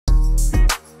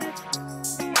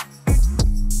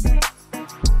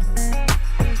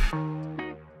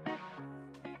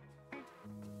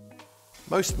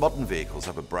Most modern vehicles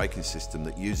have a braking system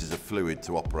that uses a fluid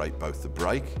to operate both the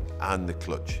brake and the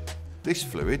clutch. This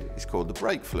fluid is called the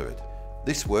brake fluid.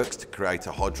 This works to create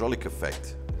a hydraulic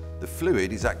effect. The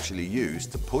fluid is actually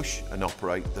used to push and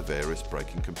operate the various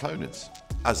braking components.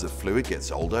 As the fluid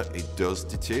gets older, it does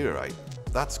deteriorate.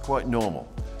 That's quite normal,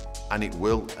 and it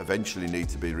will eventually need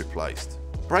to be replaced.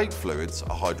 Brake fluids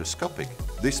are hygroscopic.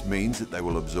 This means that they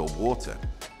will absorb water,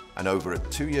 and over a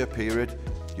 2-year period,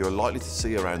 you're likely to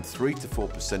see around 3 to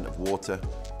 4% of water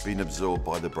being absorbed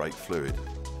by the brake fluid.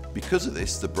 Because of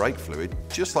this, the brake fluid,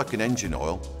 just like an engine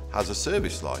oil, has a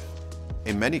service life.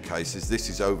 In many cases, this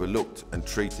is overlooked and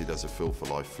treated as a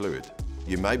fill-for-life fluid.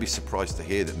 You may be surprised to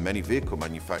hear that many vehicle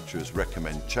manufacturers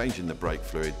recommend changing the brake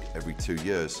fluid every 2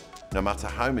 years, no matter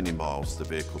how many miles the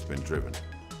vehicle's been driven.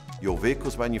 Your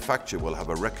vehicle's manufacturer will have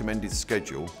a recommended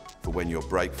schedule for when your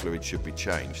brake fluid should be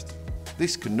changed.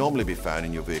 This can normally be found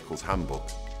in your vehicle's handbook.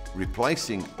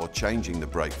 Replacing or changing the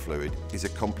brake fluid is a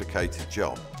complicated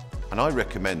job, and I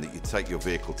recommend that you take your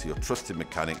vehicle to your trusted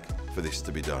mechanic for this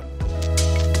to be done.